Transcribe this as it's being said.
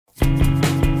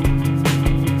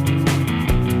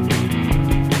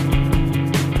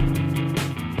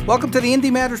Welcome to the Indy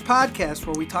Matters podcast,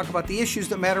 where we talk about the issues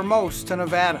that matter most to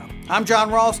Nevada. I'm John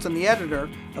Ralston, the editor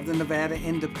of the Nevada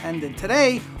Independent.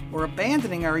 Today, we're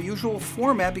abandoning our usual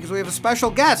format because we have a special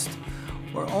guest.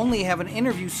 We'll only have an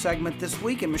interview segment this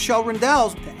week, and Michelle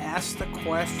Rindels to ask the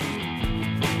question.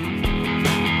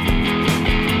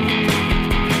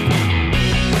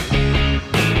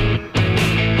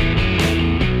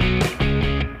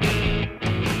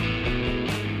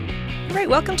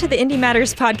 Welcome to the Indy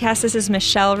Matters podcast. This is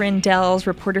Michelle Rindels,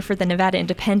 reporter for the Nevada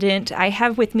Independent. I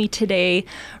have with me today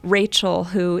Rachel,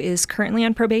 who is currently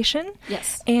on probation.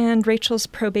 Yes. And Rachel's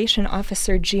probation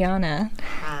officer, Gianna.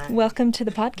 Hi. Welcome to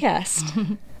the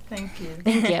podcast. Thank you.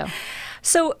 Thank you.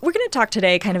 So we're going to talk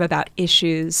today kind of about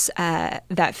issues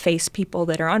that face people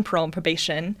that are on parole and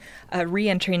probation,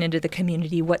 re-entering into the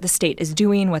community, what the state is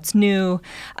doing, what's new,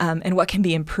 and what can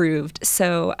be improved.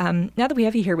 So now that we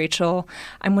have you here, Rachel,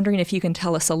 I'm wondering if you can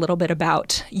tell us a little bit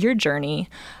about your journey,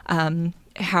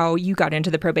 how you got into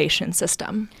the probation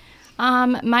system.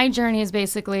 My journey is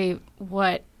basically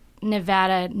what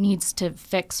Nevada needs to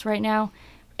fix right now,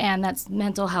 and that's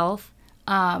mental health.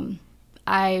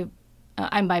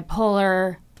 I'm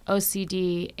bipolar,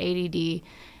 OCD, ADD,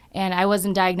 and I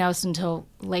wasn't diagnosed until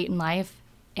late in life,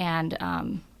 and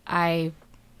I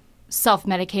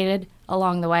self-medicated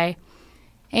along the way.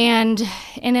 And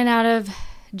in and out of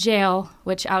jail,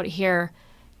 which out here,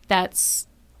 that's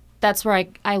where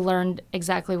I learned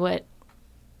exactly what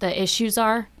the issues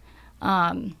are.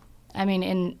 I mean,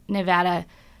 in Nevada,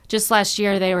 just last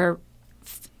year, they were,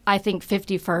 I think,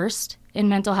 51st in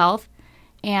mental health,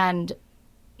 and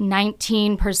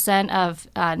 19% of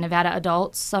Nevada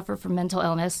adults suffer from mental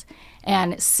illness,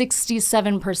 and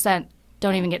 67%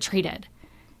 don't even get treated.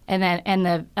 And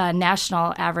the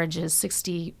national average is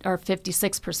 60 or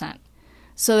 56%.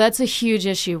 So that's a huge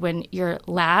issue when you're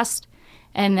last,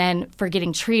 and then for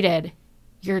getting treated,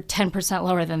 you're 10%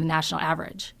 lower than the national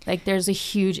average. Like, there's a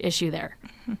huge issue there.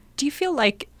 Do you feel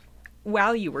like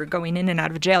while you were going in and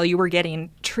out of jail, you were getting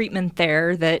treatment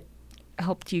there that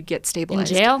helped you get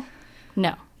stabilized? In jail?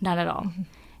 No, not at all. Mm-hmm.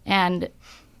 And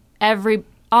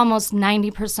almost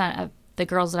 90% of the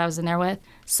girls that I was in there with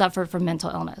suffered from mental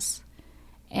illness.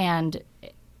 And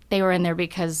they were in there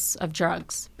because of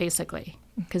drugs, basically,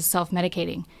 because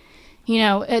self-medicating. You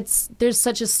know, there's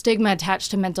such a stigma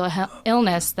attached to mental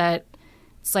illness that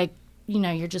it's like, you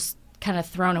know, you're just kind of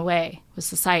thrown away with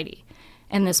society.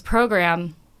 And this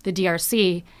program, the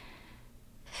DRC,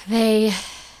 they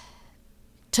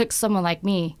took someone like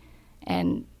me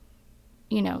and,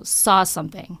 you know, saw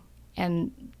something,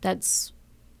 and that's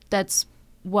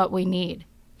what we need.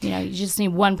 You know, you just need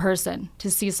one person to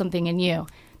see something in you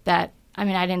that, I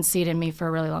mean, I didn't see it in me for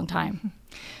a really long time.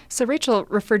 So Rachel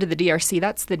referred to the DRC.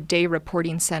 That's the Day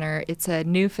Reporting Center. It's a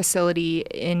new facility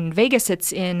in Vegas.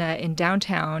 It's in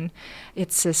downtown.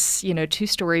 It's this, you know,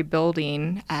 2-story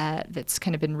building that's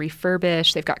kind of been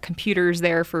refurbished. They've got computers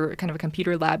there for kind of a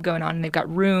computer lab going on, and they've got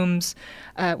rooms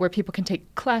where people can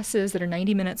take classes that are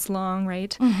 90 minutes long,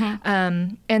 right?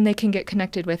 Mm-hmm. And they can get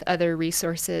connected with other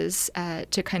resources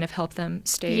to kind of help them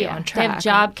stay on track. They have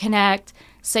Job Connect,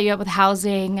 set you up with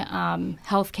housing,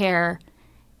 healthcare,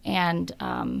 and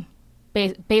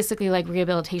basically like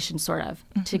rehabilitation, sort of,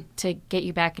 mm-hmm. to get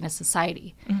you back into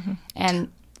society. Mm-hmm.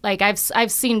 And like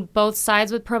I've seen both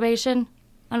sides with probation.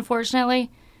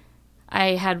 Unfortunately,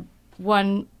 I had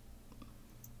one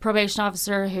probation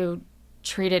officer who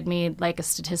treated me like a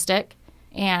statistic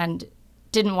and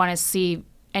didn't want to see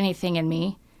anything in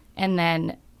me. And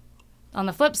then on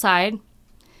the flip side,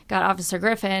 got Officer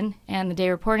Griffin and the Day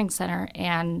Reporting Center,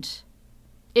 and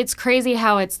it's crazy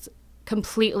how it's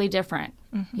completely different,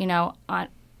 mm-hmm. you know,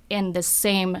 in the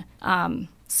same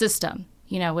system,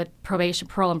 you know, with probation,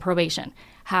 parole and probation,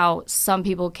 how some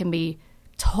people can be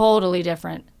totally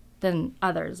different than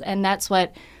others. And that's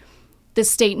what the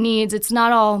state needs. It's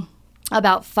not all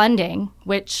about funding,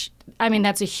 which, I mean,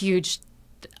 that's a huge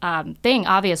thing,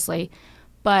 obviously.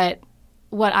 But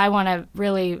what I want to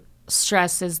really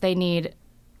stress is they need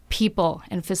people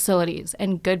and facilities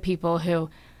and good people who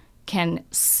can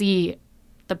see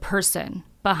the person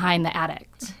behind the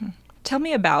addict. Mm-hmm. Tell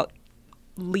me about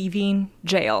leaving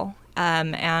jail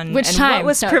and what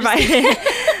was provided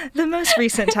the most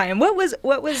recent time. What was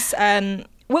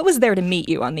there to meet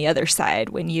you on the other side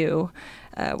when you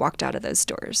walked out of those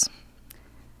doors?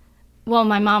 Well,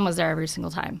 my mom was there every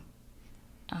single time,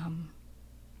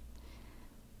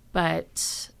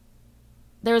 but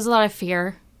there was a lot of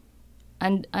fear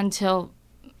until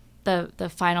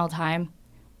the final time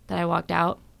that I walked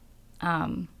out.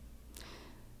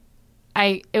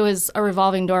 It was a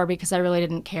revolving door because I really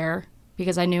didn't care,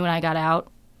 because I knew when I got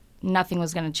out, nothing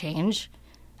was going to change.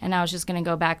 and I was just going to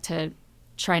go back to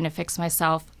trying to fix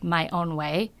myself my own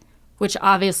way, which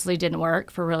obviously didn't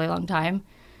work for a really long time.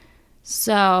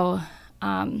 So,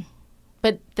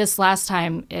 but this last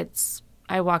time,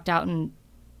 I walked out and,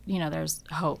 there's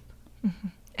hope. Mm-hmm.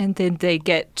 And then they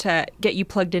get you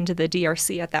plugged into the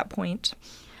DRC at that point?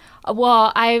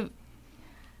 Well, I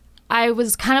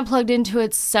was kind of plugged into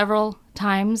it several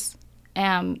times,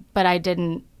 but I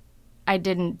didn't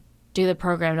do the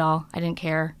program at all. I didn't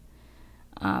care.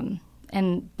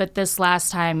 But this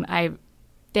last time,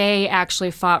 they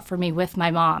actually fought for me with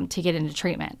my mom to get into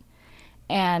treatment,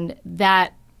 and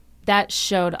that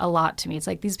showed a lot to me. It's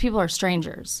like these people are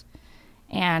strangers,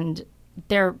 and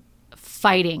they're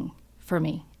fighting for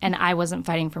me, and I wasn't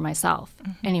fighting for myself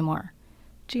anymore.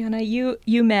 Gianna,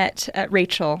 you met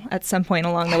Rachel at some point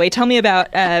along the way. Tell me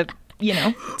about that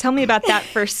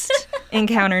first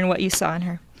encounter and what you saw in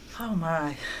her. Oh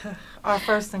my, our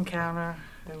first encounter,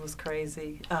 it was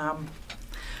crazy.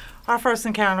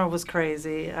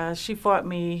 She fought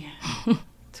me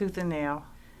tooth and nail.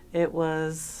 It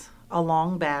was a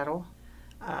long battle.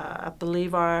 I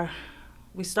believe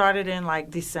we started in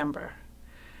like December,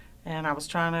 and I was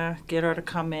trying to get her to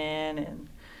come in, and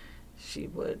she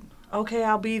would, okay,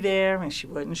 I'll be there, and she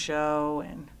wouldn't show,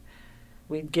 and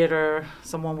we'd get her,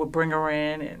 someone would bring her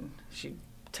in, and she'd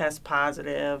test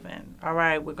positive, and all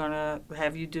right, we're going to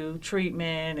have you do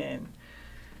treatment, and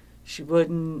she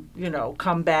wouldn't,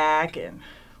 come back, and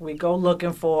we'd go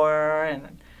looking for her,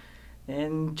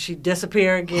 and she'd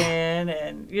disappear again,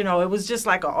 and, it was just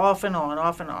like an off and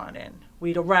on, and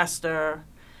we'd arrest her,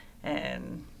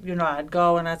 and, I'd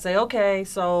go and I'd say, okay,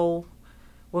 so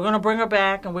we're going to bring her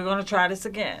back, and we're going to try this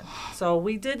again. So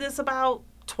we did this about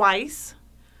twice.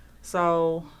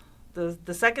 So the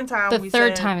second time the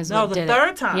third time is what did it. No, the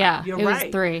third time. Yeah, you're it right.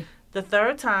 was 3. The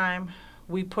third time,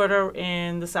 we put her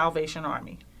in the Salvation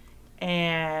Army,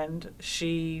 and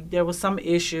there was some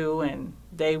issue, and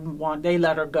they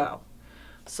let her go.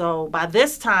 So by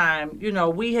this time,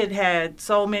 we had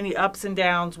so many ups and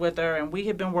downs with her, and we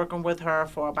had been working with her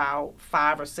for about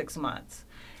 5 or 6 months.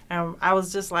 And I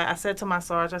was just like, I said to my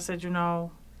sergeant, I said,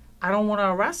 I don't want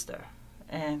to arrest her.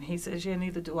 And he says, yeah,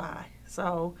 neither do I.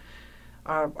 So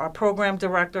our program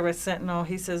director at Sentinel,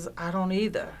 he says, I don't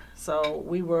either. So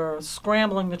we were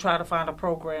scrambling to try to find a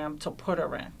program to put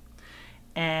her in.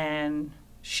 And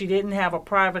she didn't have a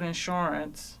private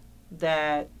insurance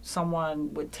that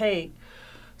someone would take.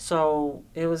 So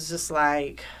it was just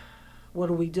like, what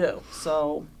do we do?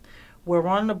 So we're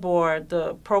on the board.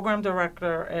 The program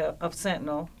director of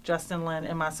Sentinel, Justin Lynn,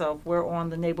 and myself, we're on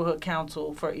the neighborhood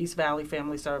council for East Valley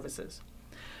Family Services.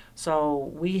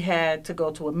 So we had to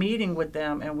go to a meeting with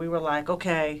them, and we were like,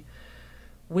 okay,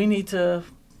 we need to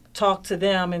talk to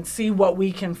them and see what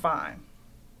we can find.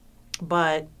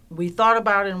 But we thought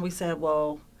about it, and we said,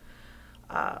 well,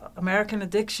 American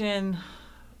Addiction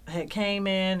had came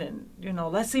in, and,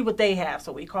 let's see what they have.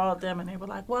 So we called them, and they were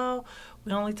like, well,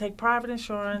 we only take private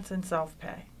insurance and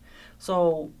self-pay.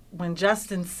 So when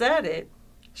Justin said it,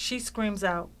 she screams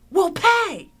out, we'll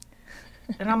pay.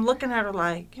 And I'm looking at her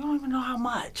like, you don't even know how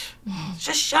much.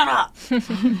 Just shut up.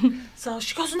 So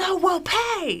she goes, no, we'll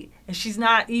pay. And she's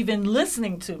not even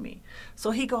listening to me.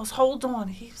 So he goes, hold on.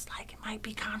 He's like, it might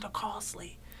be kind of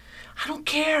costly. I don't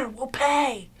care. We'll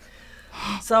pay.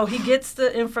 So he gets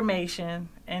the information,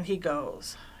 and he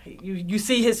goes. You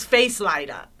see his face light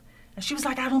up. And she was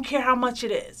like, I don't care how much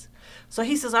it is. So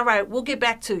he says, all right, we'll get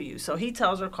back to you. So he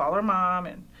tells her, call her mom,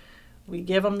 and we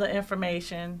give him the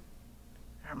information.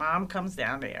 Her mom comes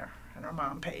down there, and her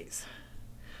mom pays.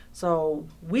 So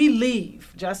we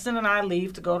leave. Justin and I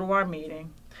leave to go to our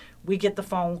meeting. We get the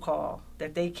phone call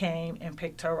that they came and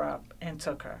picked her up and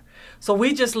took her. So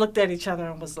we just looked at each other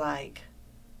and was like,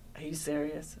 are you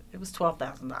serious? It was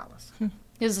 $12,000.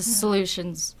 It was a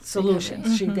Solutions.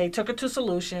 Solutions. They took her to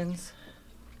Solutions.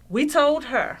 We told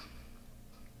her,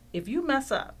 if you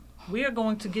mess up, we are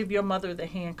going to give your mother the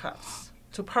handcuffs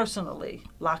to personally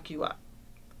lock you up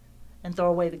and throw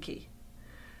away the key.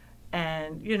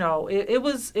 And, it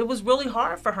was really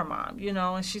hard for her mom,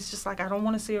 and she's just like, I don't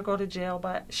want to see her go to jail,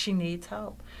 but she needs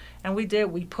help. And we did.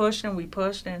 We pushed, and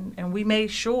we made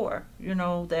sure,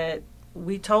 that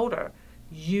we told her,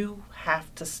 you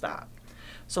have to stop.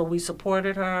 So we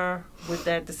supported her with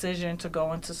that decision to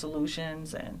go into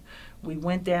Solutions, and we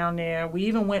went down there. We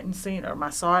even went and seen her, my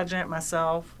sergeant,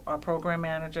 myself, our program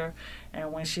manager.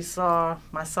 And when she saw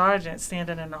my sergeant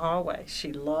standing in the hallway,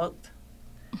 she looked,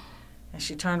 and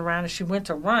she turned around, and she went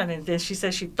to run. And then she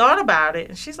said she thought about it,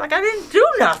 and she's like, I didn't do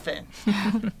nothing.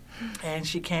 And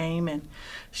she came and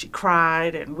she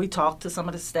cried, and we talked to some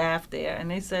of the staff there,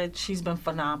 and they said she's been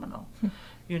phenomenal.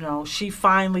 You know, she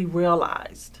finally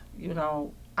realized, you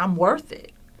know, I'm worth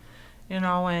it. You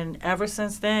know, and ever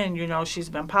since then, you know, she's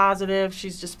been positive.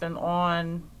 She's just been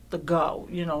on the go,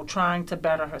 you know, trying to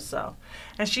better herself.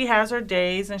 And she has her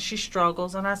days and she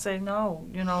struggles, and I say, no,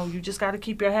 you know, you just got to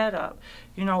keep your head up.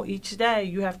 You know, each day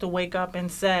you have to wake up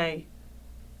and say,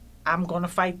 I'm going to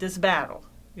fight this battle,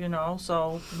 you know.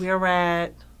 So we're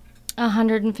at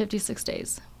 156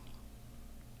 days.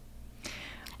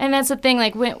 And that's the thing,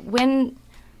 like, when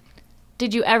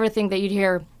did you ever think that you'd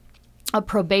hear a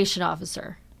probation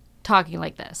officer talking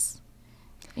like this?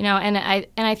 You know, and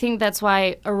I think that's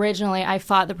why originally I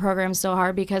fought the program so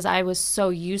hard, because I was so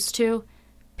used to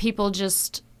people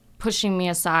just pushing me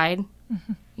aside,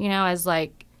 you know, as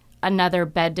like another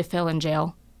bed to fill in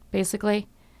jail, basically.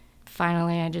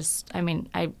 Finally,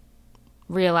 I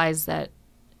realized that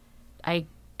I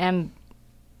am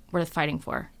worth fighting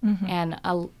for, and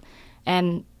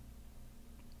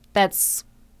that's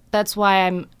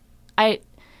why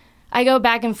I go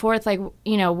back and forth, like,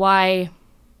 you know, why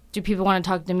do people want to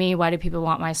talk to me? Why do people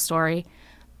want my story?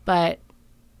 But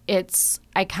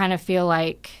I kind of feel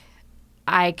like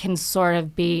I can sort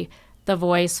of be the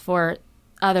voice for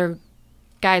other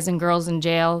guys and girls in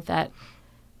jail that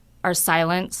are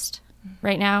silenced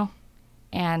right now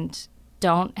and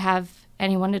don't have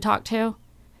anyone to talk to.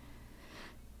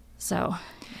 So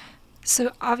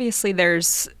obviously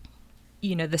there's,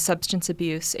 you know, the substance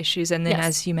abuse issues, and then, Yes.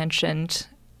 as you mentioned,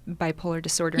 bipolar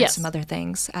disorder Yes. and some other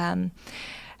things.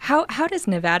 How does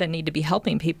Nevada need to be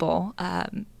helping people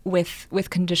with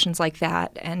conditions like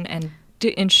that, and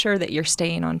to ensure that you're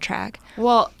staying on track?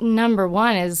 Well, number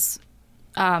one is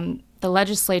the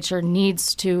legislature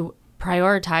needs to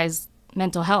prioritize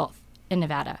mental health in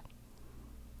Nevada.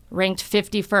 Ranked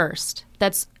 51st.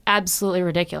 That's absolutely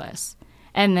ridiculous.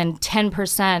 And then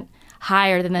 10%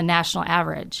 higher than the national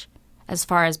average as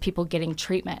far as people getting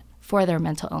treatment for their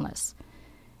mental illness.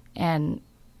 And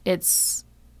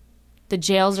the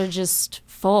jails are just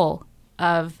full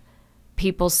of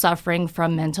people suffering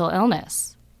from mental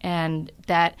illness, and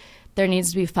that there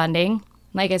needs to be funding.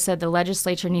 Like I said, the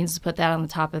legislature needs to put that on the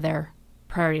top of their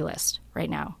priority list right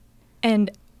now.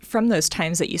 And from those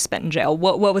times that you spent in jail,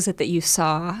 what was it that you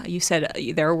saw? You said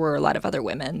there were a lot of other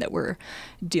women that were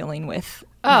dealing with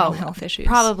mental health issues.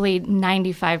 Probably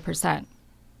 95%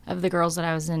 of the girls that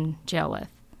I was in jail with.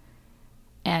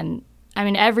 And I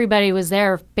mean, everybody was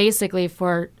there basically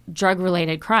for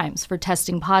drug-related crimes, for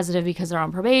testing positive because they're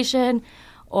on probation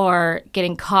or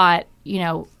getting caught, you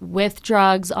know, with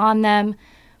drugs on them.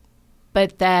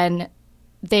 But then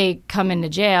they come into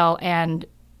jail and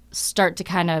start to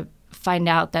kind of find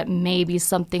out that maybe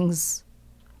something's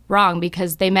wrong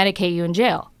because they medicate you in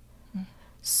jail.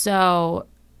 So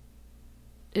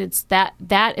it's that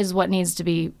is what needs to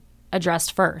be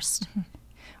addressed first.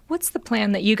 What's the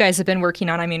plan that you guys have been working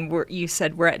on? I mean, you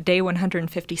said we're at day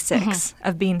 156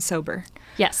 of being sober.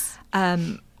 Yes.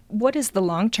 What is the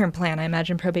long-term plan? I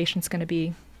imagine probation's going to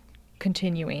be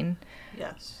continuing.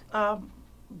 Yes.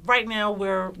 Right now,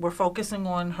 we're focusing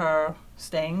on her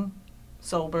staying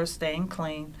sober, staying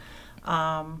clean.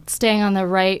 Staying on the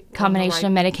right combination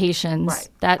of medications. Right.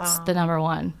 That's the number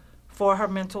one. For her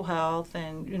mental health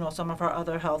and, you know, some of her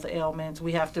other health ailments,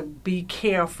 we have to be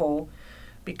careful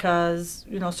because,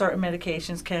 you know, certain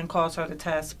medications can cause her to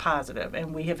test positive,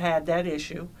 and we have had that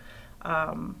issue.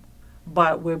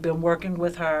 But we've been working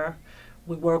with her.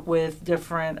 We work with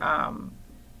different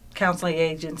counseling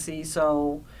agencies,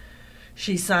 so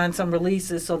she signed some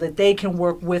releases so that they can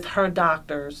work with her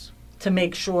doctors to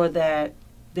make sure that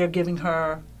they're giving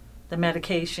her the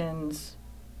medications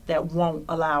that won't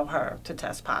allow her to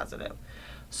test positive.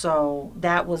 So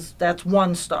that's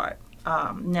one start.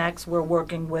 Next, we're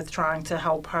working with trying to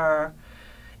help her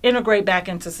integrate back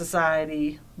into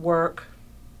society, work,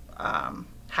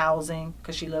 housing,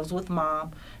 because she lives with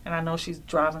mom, and I know she's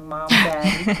driving mom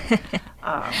batty.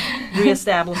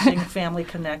 Reestablishing family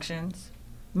connections,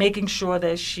 making sure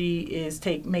that she is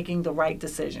making the right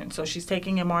decision. So she's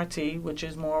taking MRT, which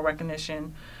is moral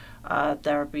recognition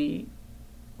therapy.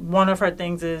 One of her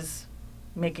things is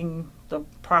making the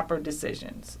proper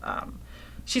decisions.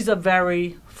 She's a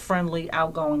very friendly,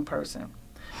 outgoing person.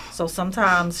 So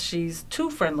sometimes she's too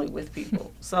friendly with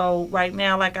people. So right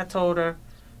now, like I told her,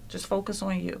 just focus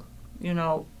on you. You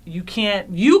know, you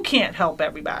can't help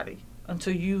everybody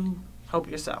until you help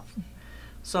yourself.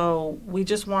 So we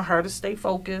just want her to stay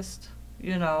focused,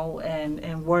 you know,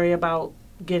 and worry about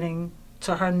getting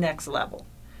to her next level.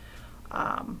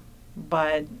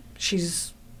 But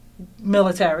she's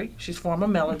military. She's former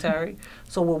military.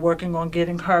 So we're working on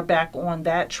getting her back on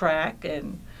that track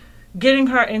and getting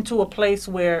her into a place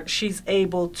where she's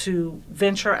able to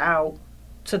venture out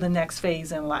to the next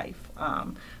phase in life,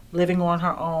 living on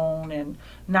her own and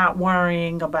not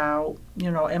worrying about,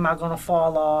 am I going to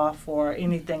fall off or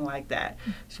anything like that.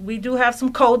 We do have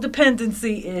some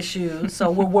codependency issues,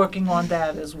 so we're working on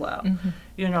that as well,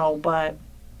 but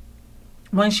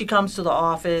when she comes to the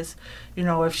office,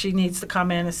 if she needs to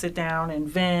come in and sit down and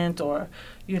vent or,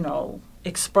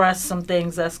 express some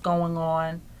things that's going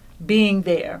on, being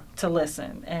there to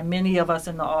listen. And many of us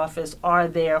in the office are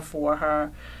there for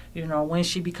her, when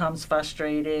she becomes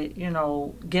frustrated,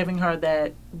 giving her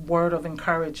that word of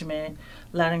encouragement,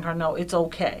 letting her know it's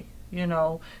okay.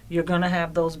 You're going to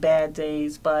have those bad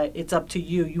days, but it's up to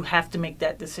you. You have to make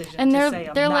that decision. And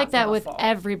they're they're like that with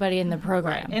everybody in the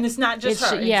program. Right. And it's not just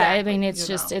her. Yeah, exactly, I mean, it's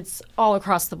just, it's all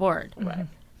across the board. Right.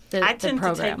 I tend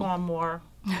to take on more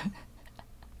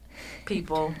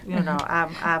people.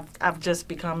 I've just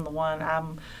become the one.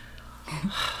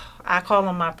 I call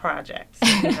them my projects.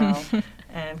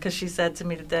 And because she said to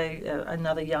me today,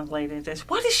 another young lady says,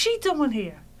 "What is she doing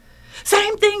here?"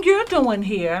 Same thing you're doing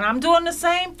here, and I'm doing the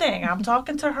same thing. I'm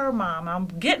talking to her mom. I'm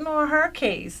getting on her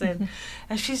case, and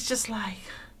she's just like.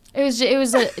 It was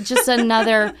just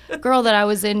another girl that I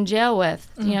was in jail with.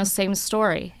 Same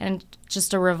story, and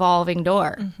just a revolving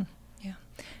door. Yeah,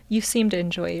 you seem to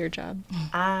enjoy your job.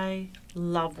 I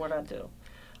love what I do.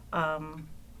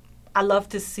 I love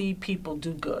to see people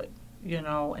do good.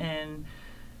 And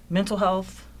mental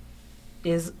health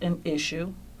is an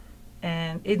issue.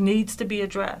 And it needs to be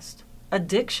addressed.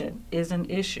 Addiction is an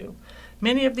issue.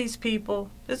 Many of these people,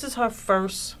 this is her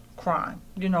first crime,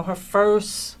 her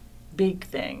first big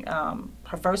thing,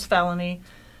 her first felony.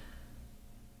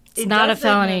 It's not a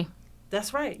felony.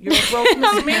 That's right. You're a gross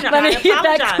misdemeanor. Let me get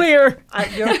that clear.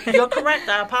 You're correct.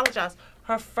 I apologize.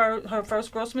 Her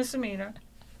first gross misdemeanor.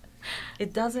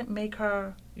 It doesn't make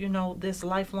her, this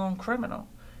lifelong criminal.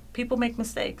 People make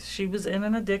mistakes. She was in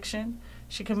an addiction.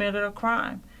 She committed a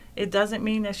crime. It doesn't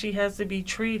mean that she has to be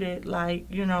treated like,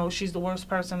 she's the worst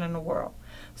person in the world.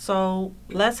 So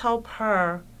let's help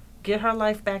her get her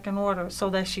life back in order so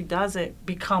that she doesn't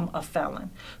become a felon,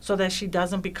 so that she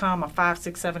doesn't become a 5,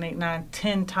 6, 7, 8, 9,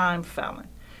 10-time felon.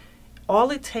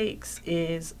 All it takes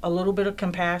is a little bit of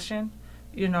compassion,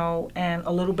 and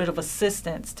a little bit of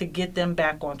assistance to get them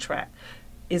back on track.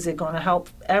 Is it going to help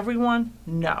everyone?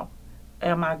 No.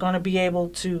 Am I going to be able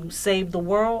to save the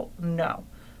world? No.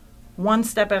 One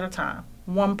step at a time,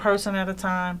 one person at a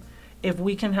time. If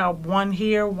we can help one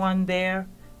here, one there,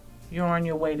 you're on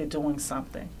your way to doing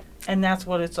something. And that's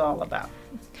what it's all about.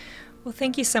 Well,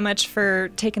 thank you so much for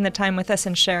taking the time with us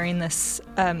and sharing this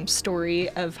story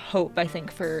of hope, I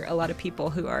think, for a lot of people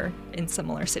who are in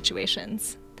similar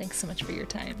situations. Thanks so much for your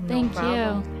time. Thank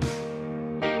you.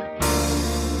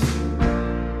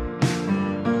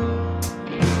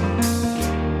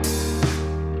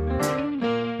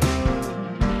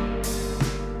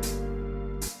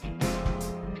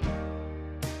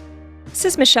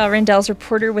 This is Michelle Rindels,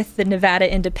 reporter with the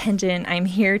Nevada Independent. I'm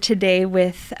here today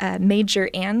with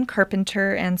Major Ann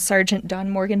Carpenter and Sergeant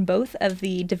Don Morgan, both of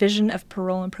the Division of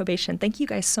Parole and Probation. Thank you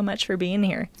guys so much for being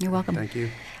here. You're welcome. Thank you.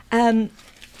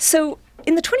 So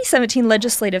in the 2017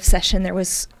 legislative session, there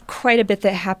was quite a bit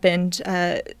that happened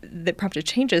that prompted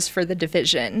changes for the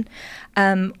division.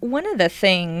 One of the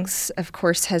things, of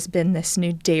course, has been this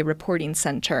new day reporting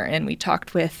center, and we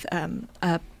talked with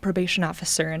a probation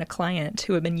officer and a client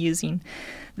who have been using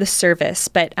the service.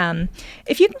 But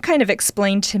if you can kind of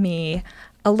explain to me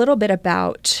a little bit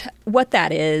about what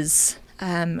that is,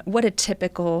 what a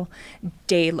typical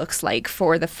day looks like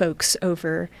for the folks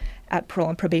over at Parole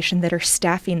and Probation that are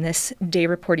staffing this day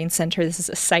reporting center. This is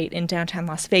a site in downtown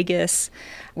Las Vegas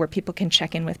where people can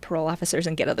check in with parole officers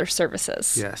and get other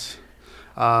services. Yes.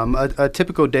 A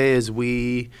typical day is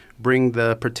we bring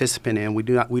the participant in.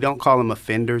 We don't call them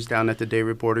offenders down at the day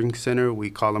reporting center. We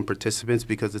call them participants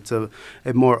because it's a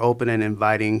more open and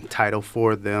inviting title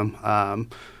for them.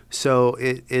 So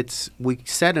we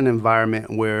set an environment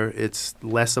where it's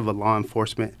less of a law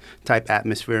enforcement type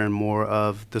atmosphere and more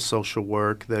of the social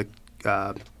work,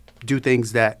 do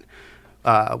things that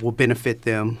will benefit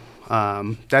them.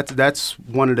 That's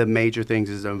one of the major things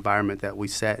is the environment that we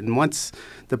set. And once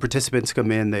the participants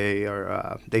come in,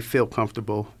 they feel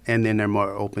comfortable, and then they're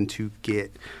more open to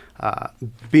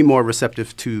be more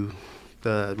receptive to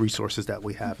the resources that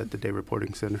we have at the Day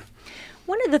Reporting Center.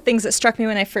 One of the things that struck me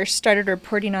when I first started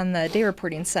reporting on the Day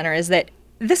Reporting Center is that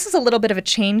this is a little bit of a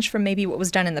change from maybe what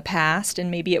was done in the past, and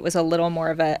maybe it was a little more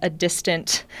of a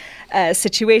distant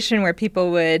situation where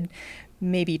people would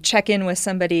maybe check in with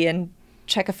somebody and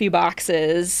check a few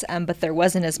boxes, but there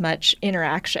wasn't as much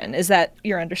interaction. Is that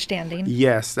your understanding?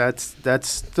 Yes,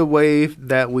 that's the way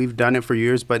that we've done it for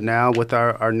years. But now with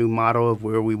our new model of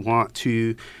where we want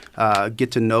to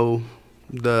get to know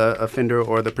the offender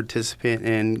or the participant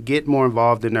and get more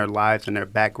involved in their lives and their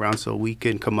background so we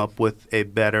can come up with a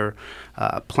better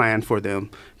plan for them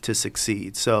to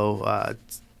succeed. So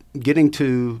getting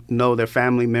to know their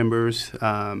family members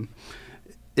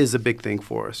is a big thing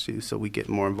for us too, so we get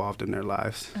more involved in their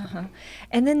lives.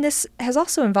 And then this has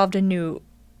also involved a new,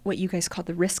 what you guys call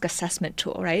the risk assessment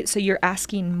tool, right? So you're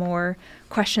asking more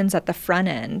questions at the front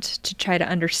end to try to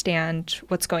understand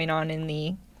what's going on in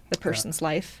the person's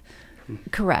life.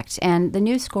 Correct. And the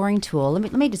new scoring tool,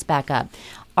 let me just back up.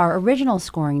 Our original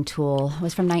scoring tool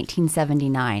was from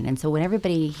 1979. And so when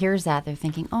everybody hears that, they're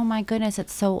thinking, oh my goodness,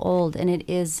 it's so old. And it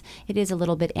is a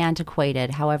little bit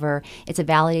antiquated. However, it's a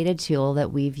validated tool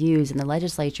that we've used, and the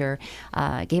legislature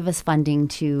gave us funding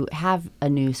to have a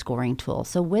new scoring tool.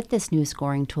 So with this new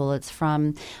scoring tool, it's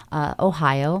from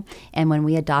Ohio. And when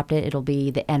we adopt it, it'll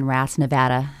be the NRAS,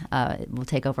 Nevada. It will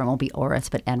take over. It won't be ORIS,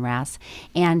 but NRAS.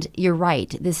 And you're right.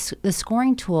 The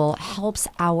scoring tool helps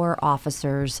our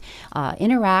officers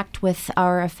interact with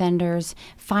our offenders,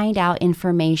 find out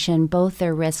information, both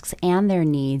their risks and their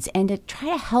needs, and to try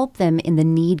to help them in the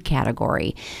need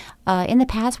category. In the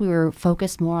past, we were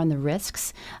focused more on the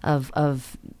risks of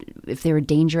if they were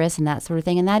dangerous and that sort of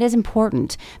thing, and that is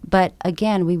important. But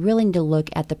again, we really need to look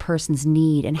at the person's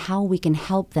need and how we can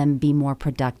help them be more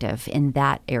productive in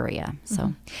that area.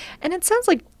 So, And it sounds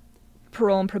like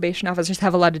parole and probation officers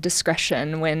have a lot of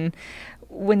discretion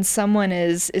when someone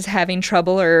is having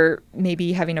trouble or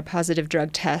maybe having a positive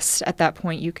drug test. At that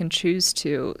point, you can choose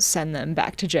to send them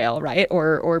back to jail, right?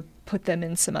 Or put them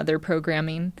in some other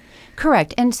programming.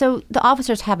 Correct. And so the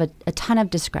officers have a ton of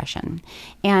discretion.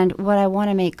 And what I want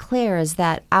to make clear is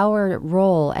that our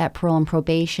role at parole and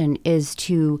probation is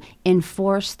to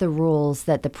enforce the rules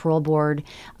that the parole board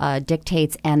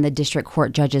dictates and the district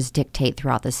court judges dictate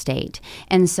throughout the state.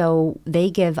 And so they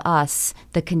give us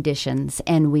the conditions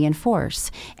and we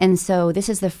enforce. And so this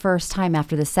is the first time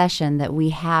after the session that we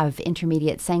have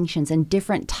intermediate sanctions and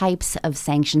different types of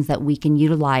sanctions that we can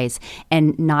utilize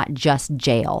and not just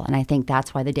jail. And I think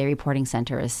that's why the Day Reporting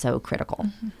Center is so critical.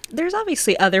 There's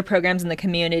obviously other programs in the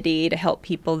community to help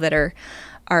people that are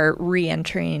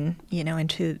re-entering,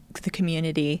 into the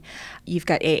community. You've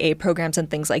got AA programs and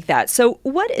things like that. So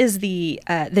what is the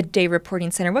Day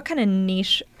Reporting Center? What kind of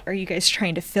niche are you guys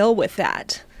trying to fill with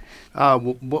that?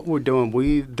 What we're doing,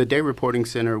 the Day Reporting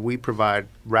Center, we provide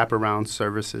wraparound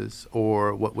services,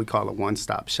 or what we call a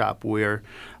one-stop shop, where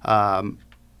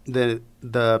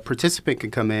the participant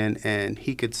can come in and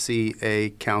he could see a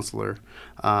counselor,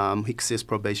 he could see his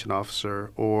probation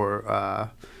officer,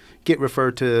 or get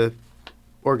referred to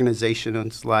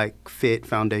organizations like FIT,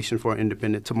 Foundation for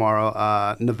Independent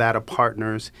Tomorrow, Nevada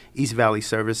Partners, East Valley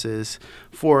Services,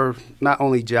 for not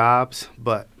only jobs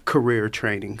but career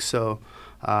training. So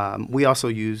we also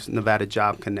use Nevada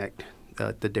Job Connect,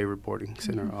 the Day Reporting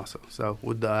Center also. So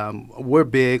we're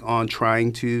big on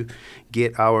trying to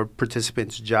get our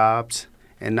participants jobs,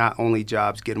 and not only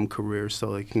jobs, get them careers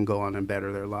so they can go on and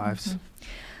better their lives.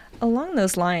 Along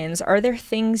those lines, are there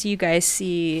things you guys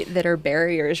see that are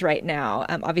barriers right now?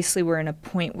 Obviously, we're in a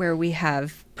point where we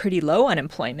have pretty low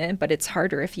unemployment, but it's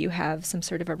harder if you have some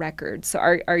sort of a record. So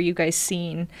are you guys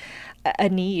seeing a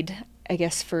need, I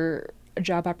guess, for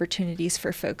job opportunities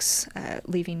for folks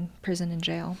leaving prison and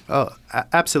jail? Oh,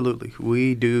 absolutely.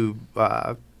 We do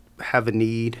have a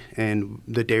need, and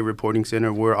the Day Reporting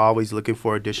Center, we're always looking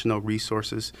for additional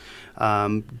resources,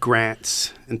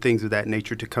 grants, and things of that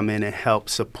nature to come in and help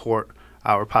support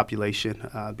our population,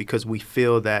 because we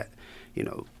feel that,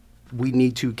 we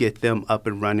need to get them up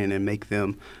and running and make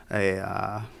them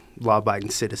a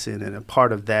law-abiding citizen, and a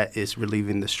part of that is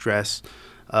relieving the stress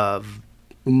of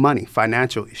money,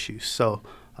 financial issues. So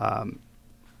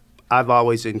I've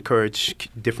always encouraged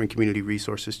different community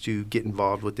resources to get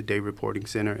involved with the Day Reporting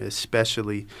Center,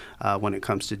 especially when it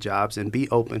comes to jobs, and be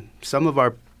open. Some of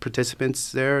our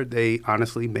participants there, they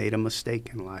honestly made a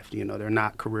mistake in life. They're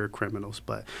not career criminals,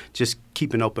 but just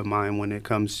keep an open mind when it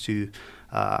comes to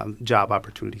job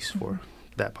opportunities for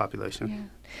that population. Yeah.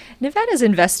 Nevada's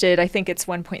invested, I think it's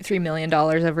 $1.3 million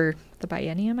over the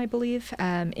biennium, I believe,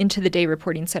 into the Day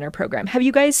Reporting Center program. Have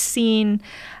you guys seen,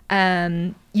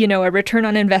 a return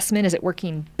on investment? Is it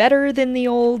working better than the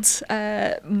old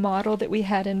model that we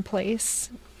had in place?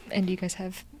 And do you guys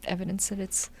have evidence that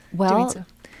it's doing so?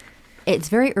 It's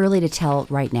very early to tell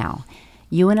right now.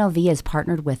 UNLV has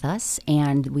partnered with us,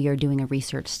 and we are doing a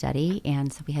research study.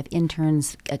 And so we have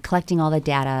interns collecting all the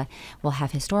data. We'll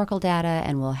have historical data,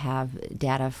 and we'll have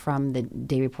data from the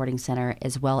Day Reporting Center,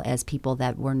 as well as people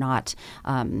that were not,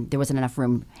 there wasn't enough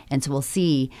room. And so we'll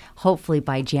see, hopefully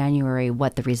by January,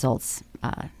 what the results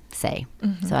say.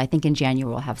 So I think in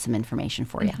January we'll have some information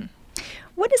for you.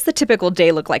 What does the typical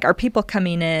day look like? Are people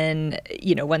coming in,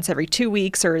 once every 2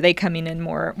 weeks, or are they coming in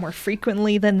more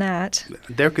frequently than that?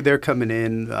 They're coming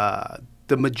in.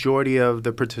 The majority of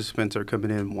the participants are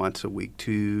coming in once a week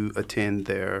to attend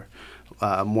their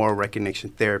moral recognition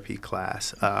therapy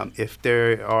class. If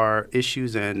there are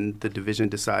issues and the division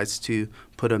decides to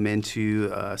put them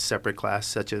into a separate class,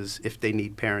 such as if they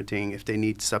need parenting, if they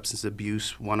need substance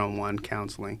abuse, one-on-one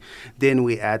counseling, then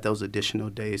we add those additional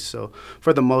days. So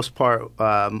for the most part,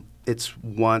 it's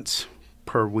once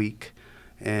per week.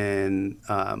 And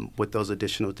with those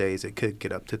additional days, it could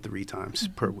get up to 3 times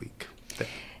per week.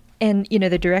 And,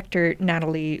 the director,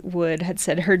 Natalie Wood, had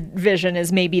said her vision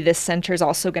is maybe this center is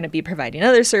also going to be providing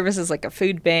other services like a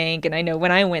food bank. And I know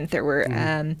when I went, there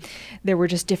were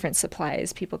just different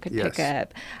supplies people could pick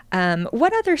up.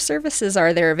 What other services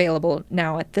are there available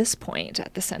now at this point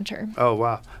at the center? Oh,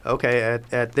 wow. Okay.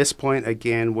 At this point,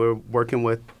 again, we're working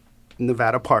with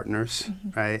Nevada partners,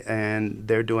 right? And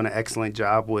they're doing an excellent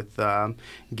job with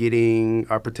getting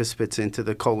our participants into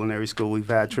the culinary school. We've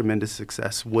had tremendous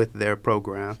success with their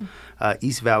program.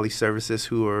 East Valley Services,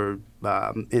 who are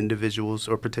individuals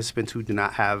or participants who do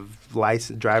not have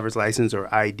driver's license or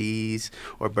IDs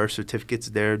or birth certificates,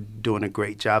 they're doing a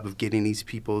great job of getting these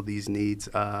people these needs.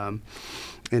 And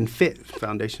FIT,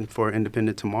 Foundation for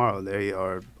Independent Tomorrow, they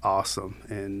are awesome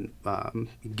in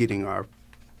getting our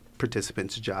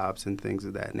participants jobs and things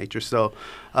of that nature. So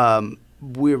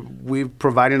we're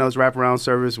providing those wraparound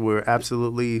service. We're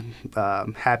absolutely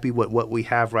happy with what we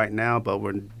have right now, but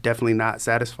we're definitely not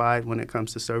satisfied when it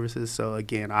comes to services. So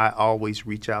again, I always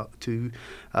reach out to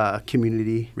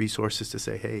community resources to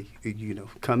say, hey,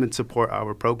 come and support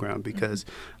our program, because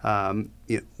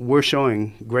we're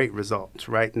showing great results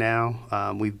right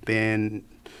now. We've been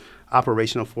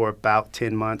operational for about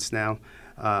 10 months now.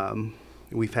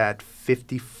 We've had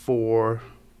 54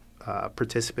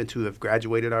 participants who have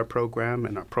graduated our program,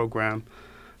 and our program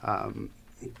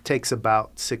takes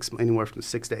about anywhere from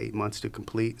 6 to 8 months to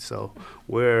complete. So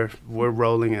we're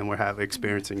rolling, and we're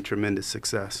experiencing tremendous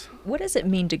success. What does it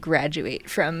mean to graduate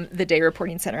from the Day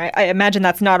Reporting Center? I imagine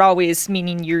that's not always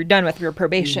meaning you're done with your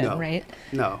probation, right?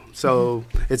 No. So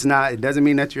it's not. It doesn't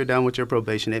mean that you're done with your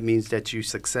probation. It means that you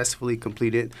successfully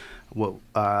completed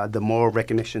the moral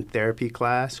recognition therapy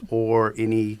class or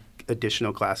any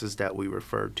additional classes that we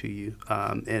referred to you.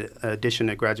 In addition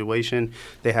to graduation,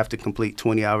 they have to complete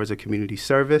 20 hours of community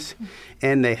service,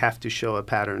 and they have to show a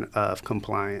pattern of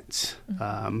compliance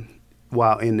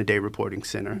while in the Day Reporting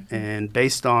Center. And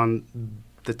based on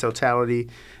the totality,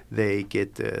 they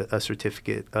get a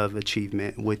certificate of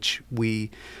achievement, which we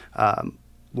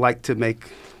like to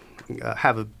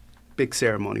have a big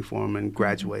ceremony for them and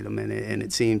graduate them in it, and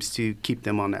it seems to keep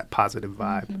them on that positive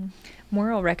vibe.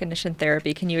 Moral recognition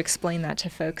therapy, can you explain that to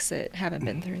folks that haven't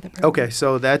been through the program? Okay,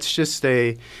 so that's just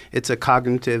it's a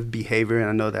cognitive behavior, and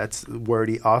I know that's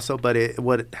wordy also, but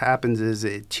what happens is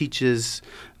it teaches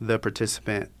the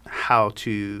participant how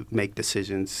to make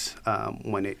decisions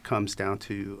when it comes down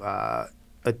to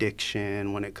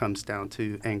addiction, when it comes down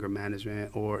to anger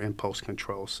management or impulse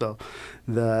control. So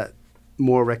the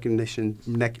moral recognition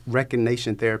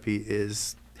therapy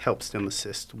helps them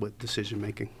assist with decision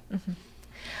making.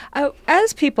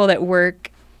 As people that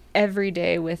work every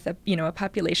day with a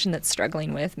population that's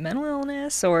struggling with mental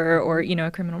illness or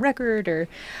a criminal record or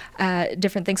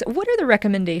different things, what are the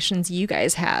recommendations you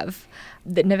guys have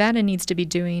that Nevada needs to be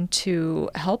doing to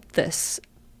help this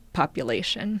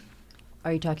population?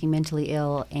 Are you talking mentally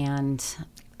ill and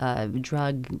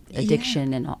drug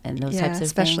addiction and those types of things?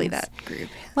 Especially that group.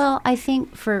 Well, I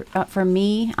think for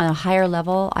me, on a higher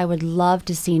level, I would love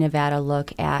to see Nevada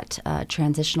look at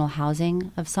transitional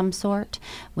housing of some sort.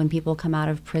 When people come out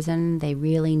of prison, they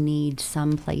really need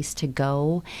some place to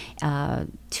go.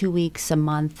 2 weeks, a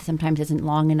month, sometimes isn't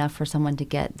long enough for someone to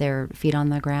get their feet on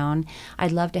the ground.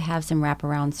 I'd love to have some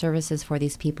wraparound services for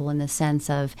these people in the sense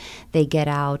of they get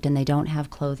out and they don't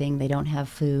have clothing, they don't have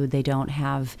food, they don't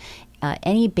have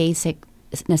any basic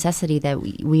necessity that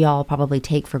we all probably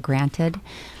take for granted.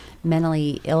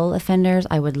 Mentally ill offenders,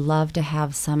 I would love to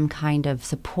have some kind of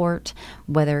support,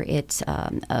 whether it's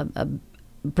a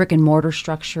brick and mortar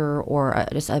structure or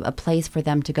just a place for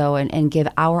them to go and give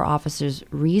our officers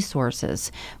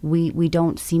resources. We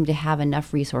don't seem to have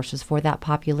enough resources for that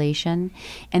population.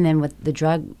 And then with the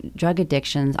drug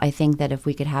addictions, I think that if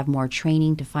we could have more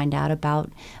training to find out about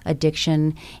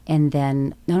addiction, and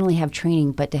then not only have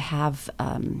training, but to have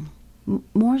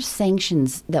more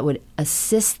sanctions that would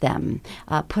assist them.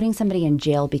 Putting somebody in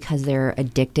jail because they're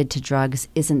addicted to drugs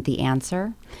isn't the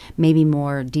answer. Maybe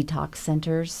more detox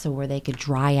centers so where they could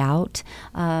dry out.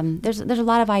 There's a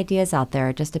lot of ideas out there.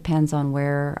 It just depends on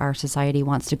where our society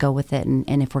wants to go with it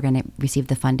and if we're going to receive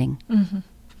the funding. Mm-hmm.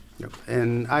 Yep.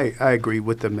 And I agree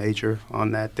with the major on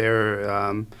that.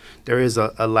 There is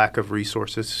a lack of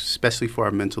resources, especially for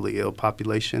our mentally ill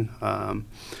population.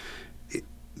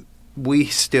 We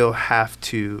still have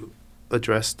to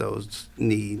address those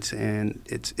needs, and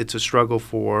it's a struggle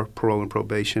for parole and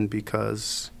probation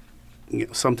because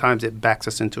sometimes it backs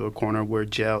us into a corner where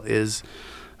jail is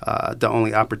the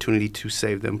only opportunity to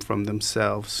save them from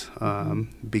themselves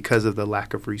because of the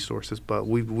lack of resources. But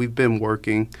we've been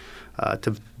working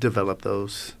to develop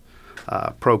those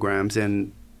programs,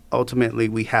 and ultimately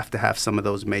we have to have some of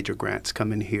those major grants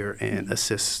come in here and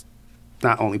assist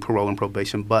not only parole and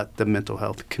probation, but the mental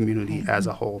health community as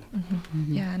a whole. Mm-hmm.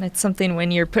 Mm-hmm. Yeah, and it's something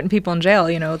when you're putting people in jail,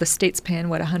 the state's paying,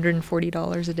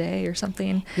 $140 a day or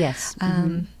something? Yes.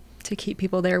 To keep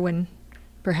people there when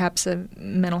perhaps a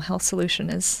mental health solution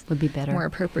would be better, more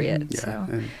appropriate. Yeah,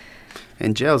 so.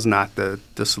 And jail's not the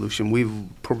solution.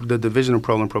 The Division of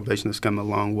Parole and Probation has come a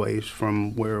long ways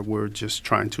from where we're just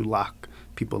trying to lock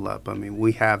people up. I mean,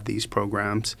 we have these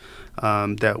programs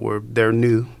they're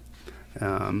new,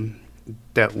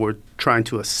 that we're trying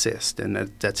to assist, and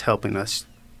that's helping us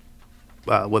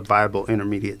with viable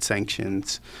intermediate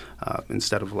sanctions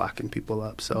instead of locking people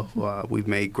up. So we've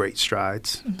made great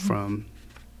strides from,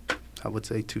 I would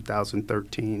say,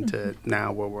 2013 to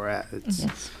now where we're at.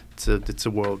 It's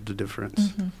a world of difference.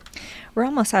 Mm-hmm. We're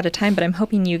almost out of time, but I'm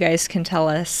hoping you guys can tell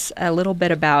us a little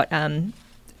bit about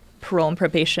parole and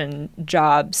probation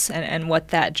jobs and what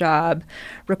that job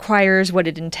requires, what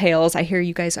it entails. I hear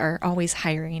you guys are always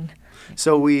hiring.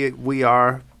 So we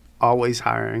are always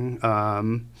hiring.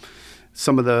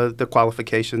 Some of the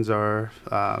qualifications are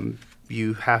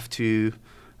you have to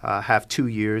have 2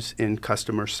 years in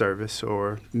customer service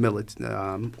or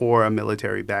a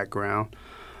military background.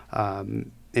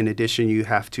 In addition, you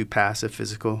have to pass a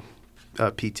physical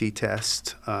PT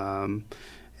test, and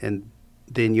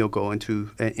then you'll go into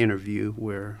an interview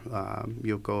where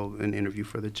you'll go and interview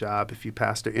for the job. If you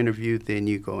pass the interview, then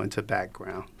you go into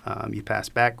background. You pass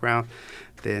background,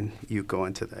 then you go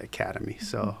into the academy.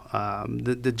 So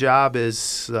the job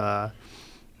is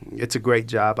it's a great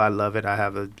job. I love it. I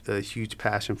have a huge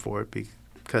passion for it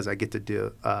because I get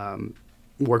to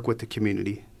work with the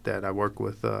community that I work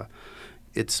with.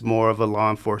 It's more of a law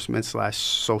enforcement /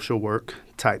 social work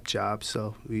type job.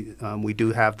 So we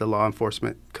do have the law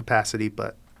enforcement capacity,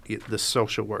 but the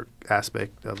social work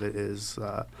aspect of it is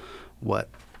what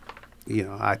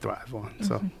I thrive on. Mm-hmm.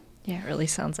 So yeah, it really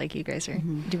sounds like you guys are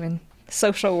doing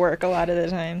social work a lot of the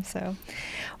time. So,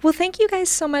 well, thank you guys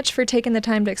so much for taking the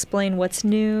time to explain what's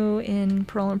new in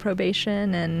parole and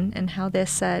probation and how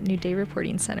this new day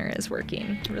reporting center is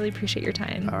working. Really appreciate your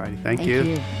time. All right, thank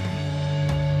you.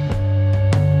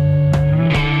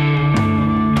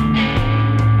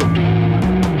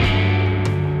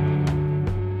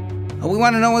 We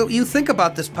want to know what you think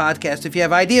about this podcast. If you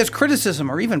have ideas,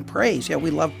 criticism, or even praise, we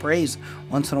love praise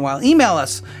once in a while, email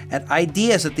us at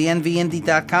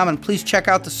ideas@thenvindy.com, and please check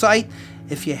out the site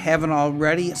if you haven't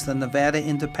already. It's the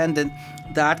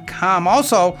NevadaIndependent.com.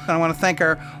 Also, I want to thank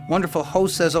our wonderful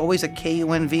hosts, as always, at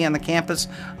KUNV on the campus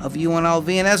of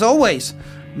UNLV. And as always,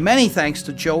 many thanks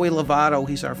to Joey Lovato.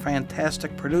 He's our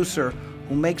fantastic producer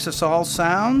who makes us all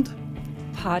sound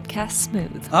podcast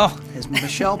smooth. Oh, is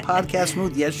Michelle podcast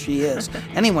smooth? Yes, she is.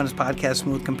 Anyone is podcast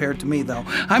smooth compared to me, though.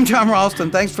 I'm John Ralston.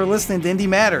 Thanks for listening to Indy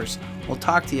Matters. We'll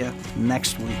talk to you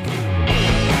next week.